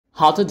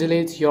How to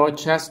delete your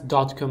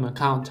chess.com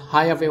account.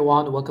 Hi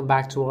everyone, welcome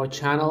back to our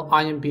channel.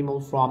 I am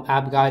Bimal from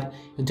App Guide.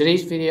 In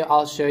today's video,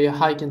 I'll show you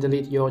how you can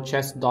delete your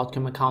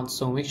chess.com account.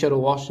 So make sure to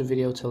watch the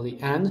video till the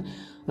end.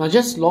 Now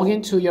just log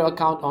into your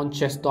account on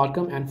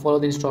chess.com and follow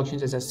the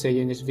instructions as I say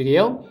in this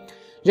video.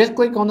 Just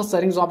click on the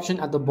settings option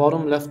at the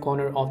bottom left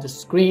corner of the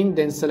screen,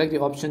 then select the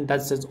option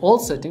that says all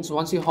settings.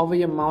 Once you hover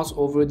your mouse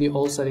over the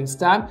all settings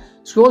tab,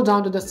 scroll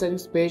down to the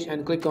settings page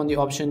and click on the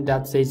option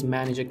that says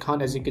manage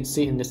account, as you can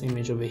see in this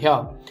image over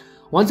here.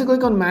 Once you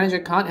click on manage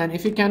account, and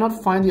if you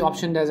cannot find the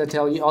option as I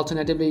tell you,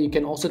 alternatively you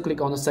can also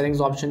click on the settings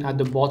option at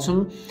the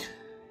bottom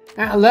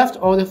left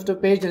or left of the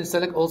page, then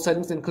select all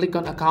settings and click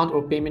on account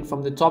or payment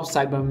from the top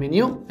sidebar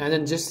menu, and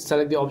then just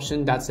select the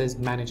option that says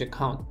manage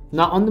account.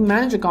 Now on the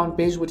manage account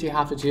page, what you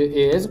have to do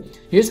is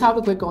you just have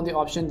to click on the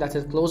option that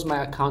says close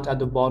my account at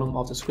the bottom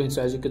of the screen.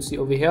 So as you can see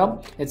over here,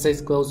 it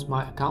says close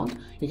my account.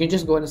 You can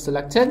just go ahead and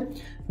select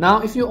it.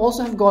 Now if you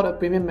also have got a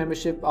premium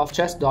membership of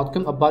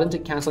chess.com, a button to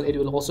cancel it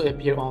will also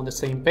appear on the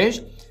same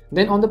page.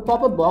 Then on the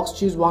pop-up box,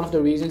 choose one of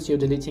the reasons you're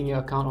deleting your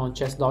account on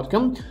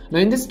chess.com. Now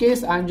in this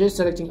case, I'm just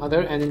selecting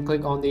other and then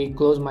click on the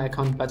close my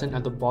account button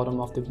at the bottom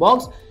of the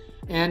box,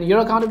 and your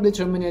account will be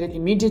terminated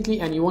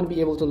immediately and you won't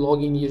be able to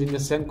log in using the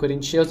same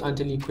credentials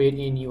until you create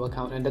a new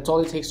account. And that's all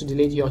it takes to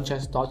delete your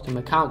chess.com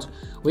account.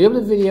 We hope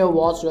the video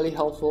was really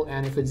helpful,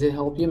 and if it did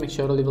help you, make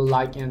sure to leave a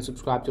like and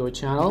subscribe to our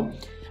channel.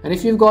 And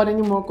if you've got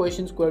any more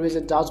questions, queries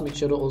or doubts, make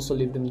sure to also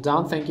leave them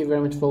down. Thank you very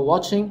much for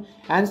watching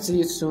and see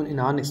you soon in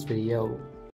our next video.